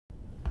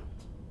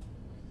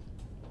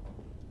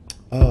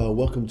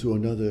Welcome to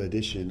another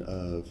edition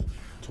of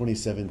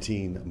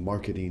 2017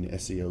 Marketing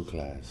SEO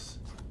class.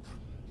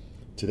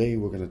 Today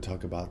we're going to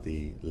talk about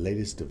the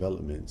latest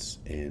developments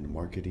in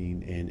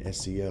marketing and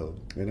SEO,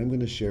 and I'm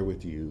going to share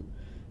with you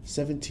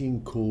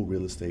 17 cool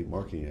real estate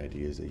marketing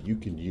ideas that you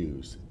can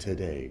use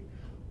today,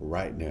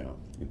 right now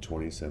in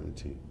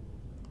 2017.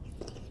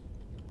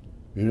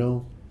 You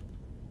know,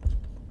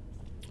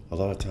 a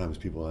lot of times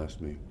people ask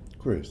me,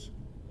 Chris,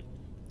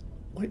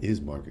 what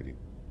is marketing?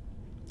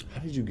 How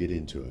did you get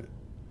into it?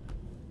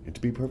 And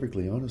to be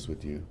perfectly honest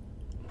with you,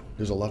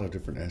 there's a lot of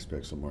different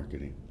aspects of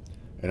marketing,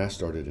 and I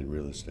started in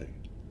real estate.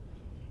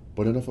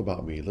 But enough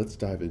about me. Let's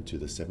dive into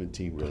the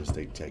 17 real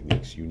estate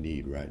techniques you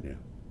need right now.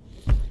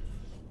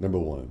 Number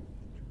one,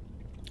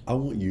 I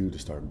want you to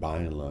start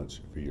buying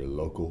lunch for your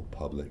local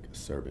public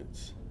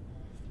servants.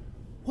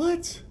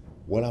 What?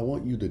 What I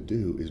want you to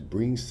do is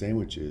bring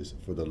sandwiches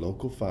for the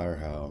local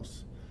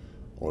firehouse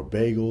or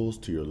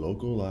bagels to your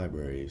local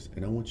libraries,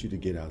 and I want you to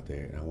get out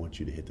there and I want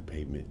you to hit the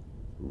pavement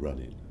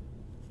running.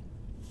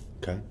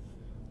 Okay?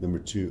 Number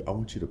two, I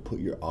want you to put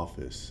your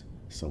office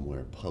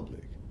somewhere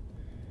public.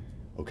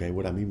 Okay,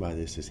 what I mean by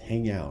this is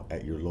hang out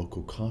at your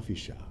local coffee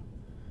shop,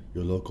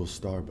 your local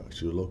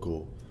Starbucks, your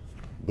local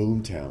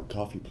Boomtown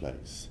coffee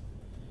place.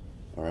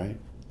 All right?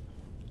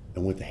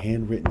 And with the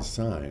handwritten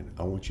sign,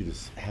 I want you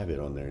to have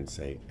it on there and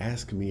say,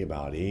 ask me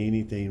about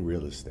anything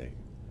real estate.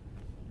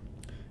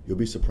 You'll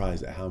be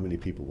surprised at how many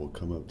people will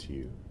come up to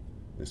you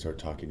and start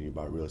talking to you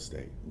about real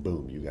estate.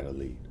 Boom, you got a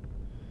lead.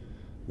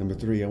 Number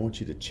three, I want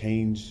you to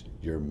change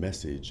your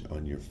message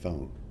on your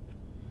phone.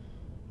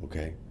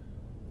 Okay?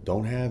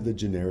 Don't have the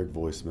generic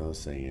voicemail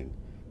saying,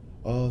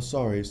 oh,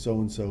 sorry,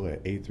 so-and-so at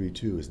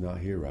 832 is not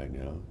here right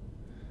now.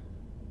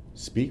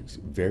 Speak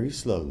very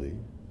slowly,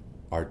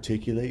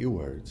 articulate your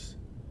words,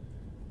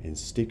 and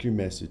stick your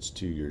message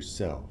to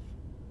yourself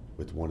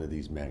with one of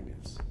these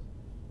magnets.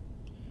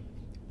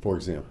 For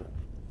example,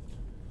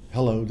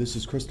 hello, this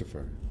is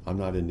Christopher. I'm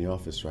not in the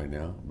office right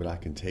now, but I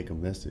can take a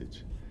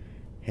message.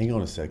 Hang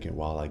on a second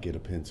while I get a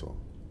pencil.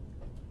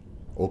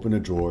 Open a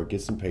drawer,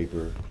 get some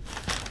paper,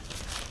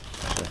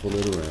 shuffle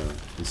it around,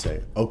 and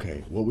say,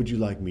 okay, what would you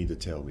like me to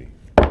tell me?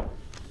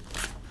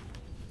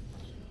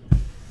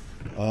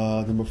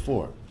 Number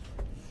four,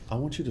 I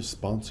want you to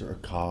sponsor a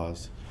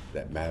cause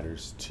that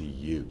matters to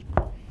you.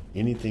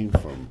 Anything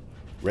from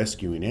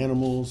rescuing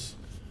animals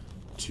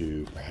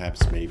to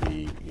perhaps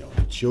maybe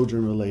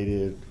children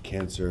related,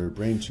 cancer,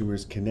 brain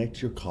tumors.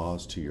 Connect your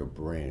cause to your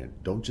brand.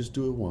 Don't just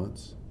do it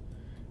once.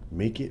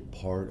 Make it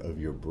part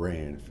of your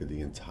brand for the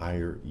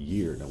entire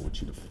year, and I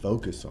want you to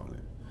focus on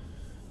it.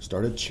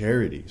 Start a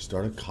charity,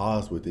 start a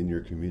cause within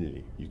your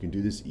community. You can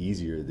do this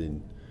easier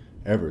than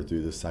ever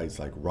through the sites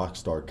like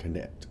Rockstar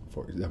Connect,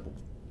 for example.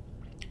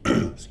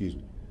 Excuse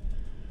me.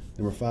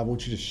 Number five, I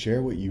want you to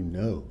share what you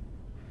know.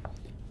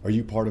 Are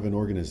you part of an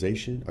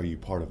organization? Are you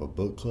part of a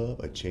book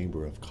club, a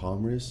chamber of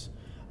commerce,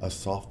 a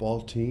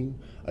softball team,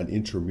 an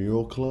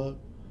intramural club?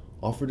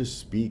 Offer to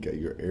speak at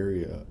your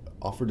area.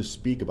 Offer to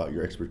speak about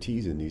your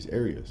expertise in these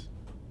areas.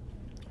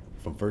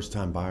 From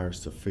first-time buyers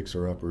to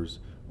fixer-uppers,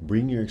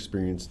 bring your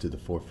experience to the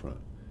forefront.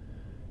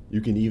 You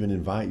can even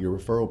invite your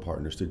referral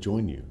partners to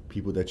join you,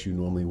 people that you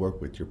normally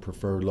work with, your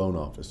preferred loan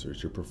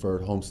officers, your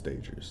preferred home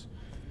stagers,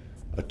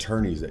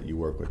 attorneys that you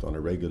work with on a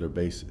regular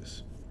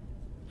basis.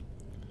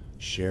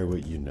 Share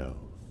what you know.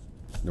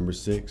 Number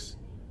six,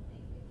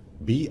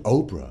 be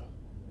Oprah.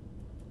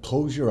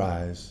 Close your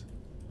eyes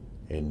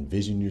and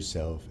envision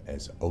yourself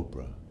as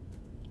Oprah.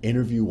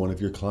 Interview one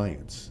of your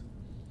clients.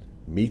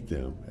 Meet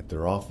them at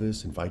their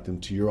office, invite them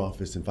to your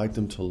office, invite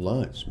them to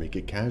lunch, make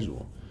it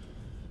casual.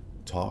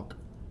 Talk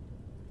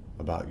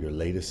about your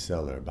latest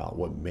seller, about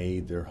what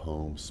made their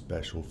home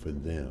special for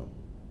them.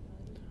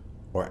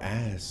 Or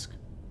ask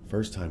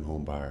first-time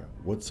home buyer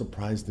what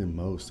surprised them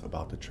most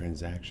about the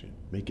transaction.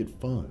 Make it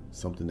fun,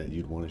 something that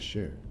you'd want to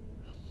share.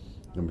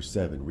 Number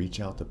seven, reach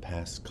out to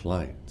past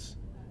clients.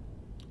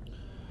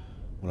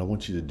 What I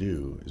want you to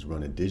do is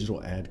run a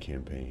digital ad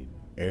campaign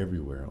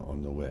everywhere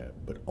on the web,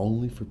 but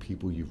only for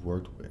people you've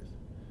worked with,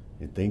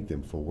 and thank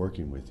them for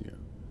working with you.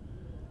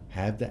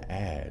 Have the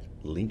ad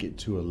link it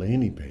to a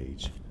landing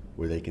page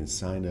where they can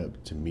sign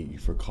up to meet you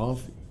for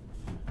coffee.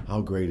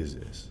 How great is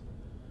this?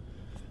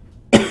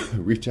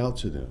 Reach out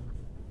to them.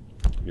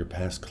 Your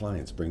past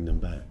clients, bring them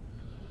back.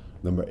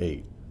 Number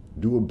eight,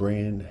 do a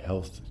brand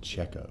health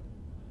checkup.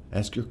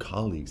 Ask your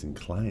colleagues and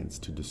clients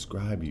to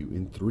describe you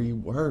in 3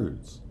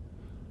 words.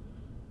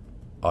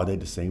 Are they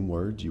the same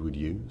words you would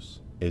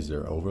use? Is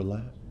there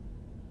overlap?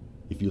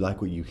 If you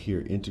like what you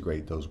hear,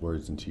 integrate those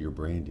words into your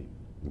branding,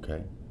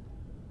 okay?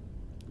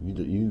 You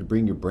need to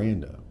bring your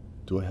brand up.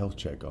 Do a health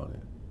check on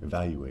it.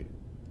 Evaluate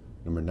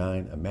it. Number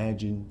 9,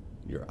 imagine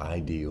your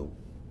ideal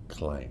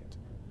client.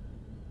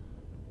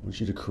 I want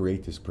you to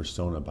create this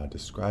persona by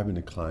describing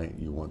the client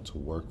you want to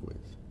work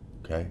with,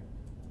 okay?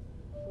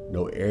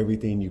 Know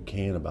everything you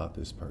can about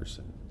this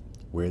person,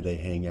 where they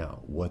hang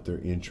out, what their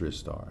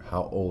interests are,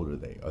 how old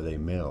are they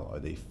male, are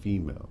they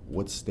female,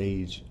 what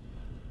stage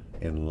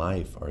in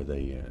life are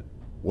they in,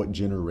 what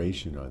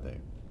generation are they?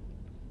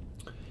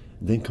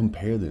 Then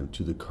compare them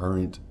to the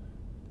current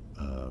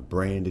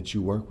brand that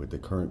you work with, the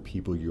current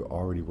people you're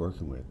already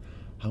working with.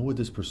 How would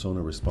this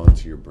persona respond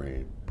to your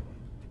brand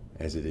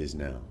as it is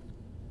now?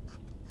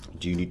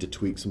 Do you need to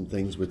tweak some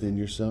things within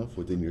yourself,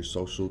 within your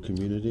social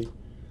community,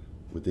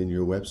 within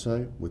your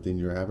website, within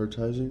your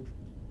advertising?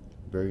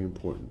 Very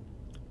important.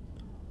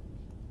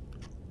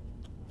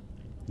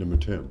 Number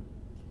 10,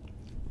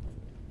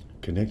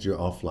 connect your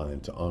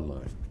offline to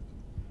online.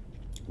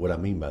 What I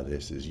mean by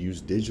this is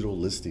use digital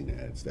listing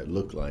ads that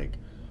look like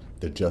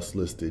the just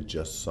listed,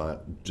 just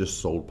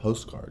sold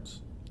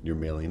postcards you're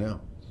mailing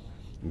out.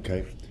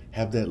 Okay?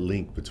 Have that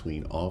link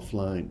between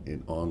offline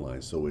and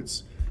online so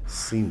it's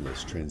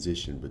seamless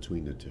transition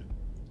between the two.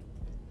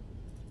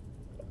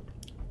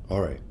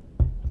 All right,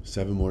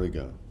 7 more to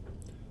go.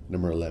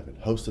 Number 11,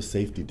 host a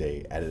safety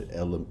day at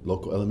a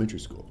local elementary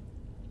school.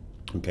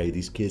 Okay,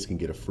 these kids can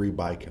get a free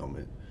bike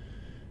helmet,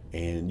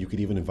 and you could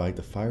even invite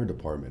the fire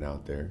department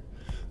out there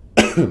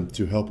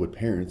to help with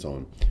parents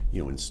on,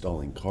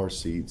 installing car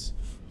seats,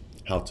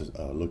 how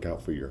to look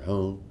out for your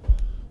home,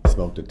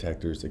 smoke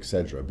detectors,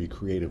 etc. Be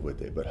creative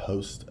with it, but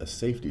host a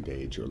safety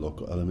day at your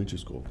local elementary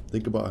school.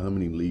 Think about how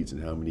many leads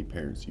and how many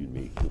parents you'd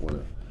meet who want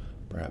to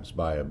perhaps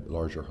buy a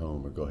larger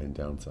home or go ahead and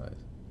downsize.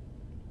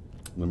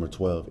 Number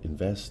 12,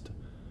 invite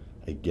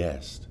a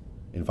guest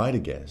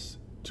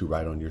to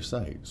write on your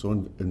site. So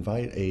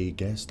invite a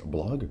guest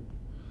blogger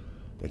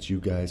that you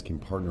guys can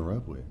partner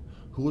up with.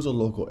 Who is a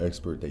local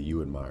expert that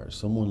you admire?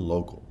 Someone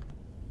local.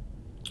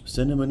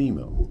 Send them an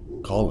email,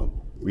 call them,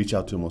 reach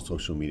out to them on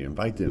social media,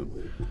 invite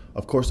them.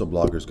 Of course, a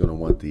blogger is going to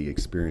want the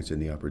experience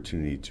and the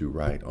opportunity to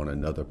write on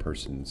another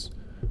person's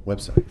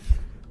website.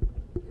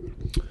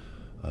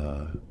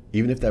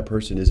 Even if that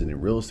person isn't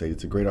in real estate,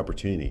 it's a great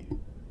opportunity.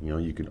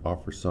 You can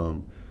offer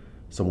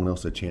someone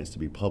else a chance to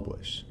be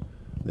published.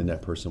 Then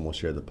that person will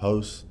share the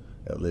post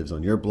that lives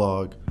on your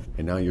blog,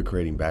 and now you're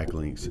creating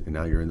backlinks, and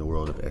now you're in the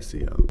world of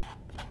SEO.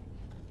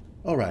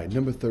 All right,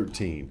 number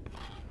 13.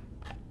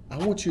 I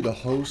want you to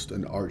host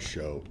an art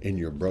show in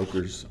your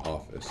broker's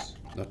office.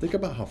 Now think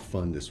about how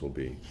fun this will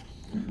be.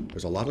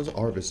 There's a lot of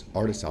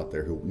artists out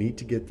there who need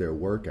to get their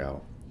work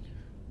out,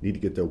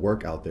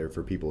 there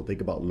for people.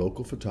 Think about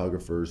local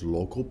photographers,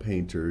 local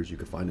painters. You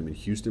can find them in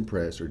Houston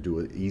Press or do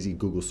an easy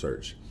Google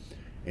search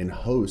and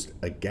host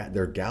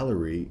their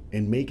gallery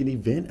and make an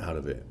event out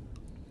of it.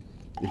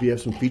 If you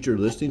have some featured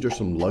listings or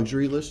some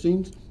luxury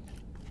listings,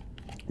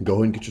 go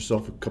ahead and get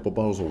yourself a couple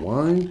bottles of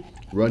wine,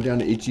 run down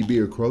to H-E-B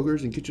or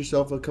Kroger's and get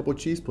yourself a couple of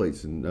cheese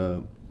plates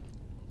and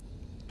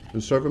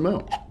serve them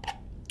out.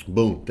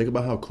 Boom. Think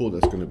about how cool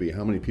that's going to be.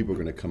 How many people are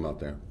going to come out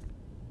there?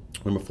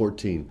 Number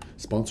 14,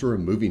 sponsor a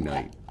movie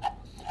night.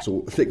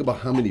 So think about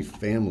how many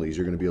families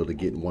you're going to be able to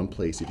get in one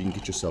place if you can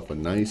get yourself a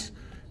nice,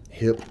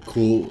 hip,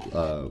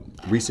 cool,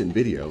 recent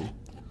video.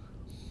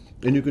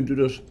 And you can do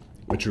this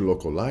at your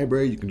local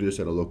library. You can do this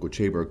at a local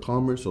chamber of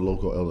commerce, a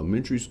local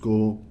elementary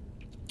school.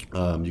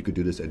 You could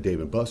do this at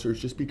Dave & Buster's.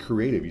 Just be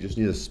creative. You just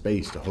need a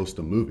space to host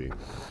a movie.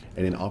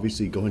 And then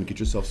obviously go ahead and get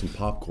yourself some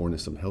popcorn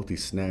and some healthy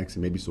snacks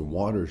and maybe some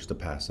waters to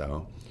pass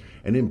out.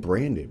 And then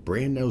brand it.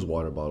 Brand those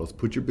water bottles.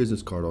 Put your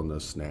business card on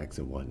those snacks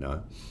and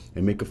whatnot.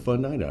 And make a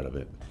fun night out of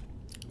it.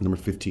 Number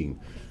 15,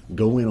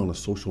 go in on a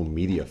social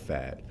media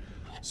fad.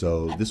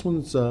 So this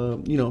one's,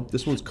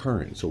 this one's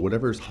current. So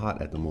whatever's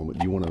hot at the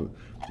moment, you want to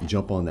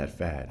jump on that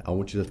fad. I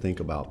want you to think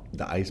about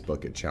the ice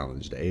bucket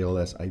challenge, the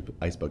ALS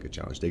ice bucket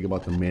challenge. Think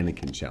about the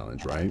mannequin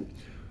challenge, right?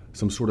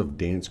 Some sort of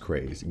dance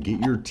craze.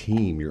 Get your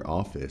team, your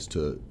office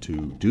to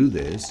do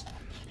this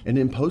and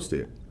then post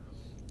it.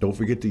 Don't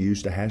forget to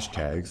use the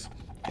hashtags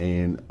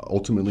and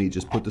ultimately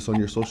just put this on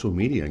your social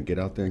media and get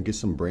out there and get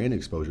some brand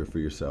exposure for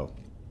yourself.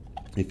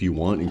 If you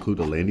want, include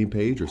a landing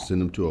page or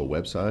send them to a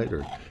website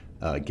or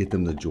get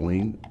them to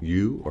join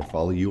you or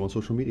follow you on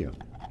social media.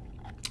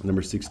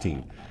 Number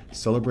 16,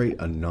 celebrate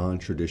a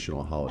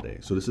non-traditional holiday.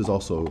 So this is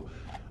also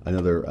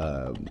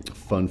another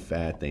fun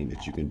fad thing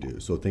that you can do.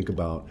 So think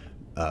about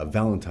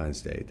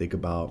Valentine's Day. Think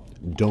about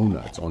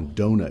donuts on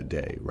Donut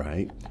Day,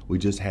 right? We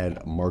just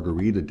had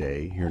Margarita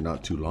Day here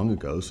not too long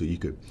ago. So you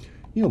could,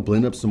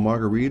 blend up some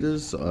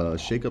margaritas,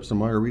 shake up some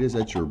margaritas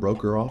at your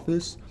broker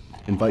office,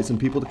 invite some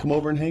people to come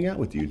over and hang out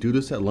with you. Do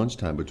this at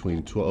lunchtime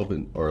between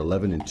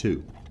 11 and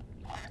 2.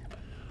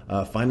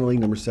 Finally,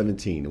 number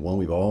 17, the one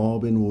we've all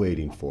been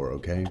waiting for,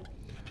 okay?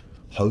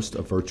 Host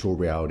a virtual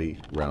reality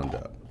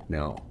roundup.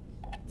 Now,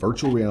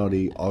 virtual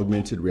reality,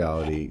 augmented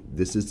reality,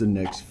 this is the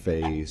next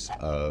phase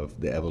of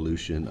the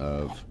evolution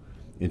of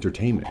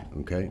entertainment,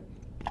 okay?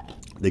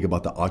 Think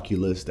about the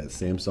Oculus that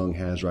Samsung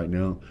has right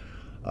now.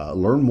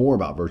 Learn more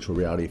about virtual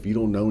reality if you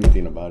don't know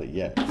anything about it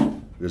yet.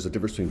 There's a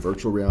difference between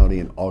virtual reality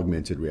and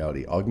augmented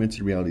reality.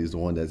 Augmented reality is the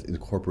one that's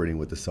incorporating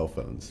with the cell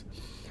phones.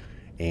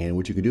 And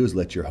what you can do is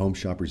let your home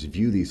shoppers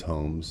view these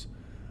homes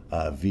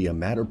via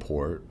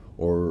Matterport,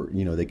 or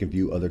they can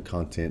view other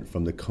content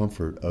from the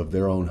comfort of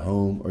their own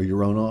home or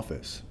your own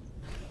office.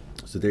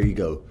 So there you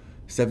go,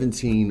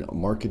 17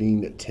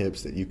 marketing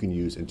tips that you can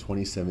use in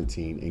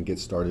 2017 and get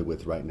started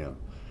with right now.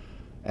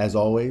 As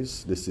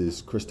always, this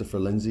is Christopher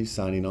Lindsay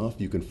signing off.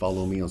 You can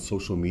follow me on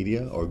social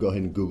media or go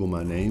ahead and Google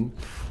my name.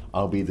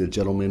 I'll be the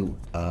gentleman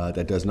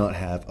that does not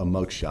have a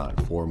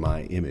mugshot for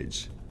my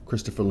image.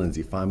 Christopher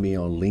Lindsay. Find me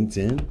on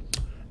LinkedIn.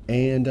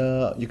 And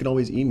you can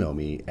always email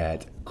me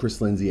at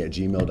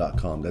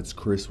chrislindsay@gmail.com. That's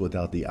Chris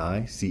without the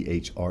I,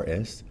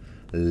 CHRS,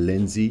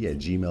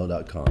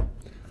 Lindsay@gmail.com.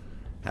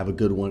 Have a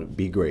good one.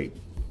 Be great.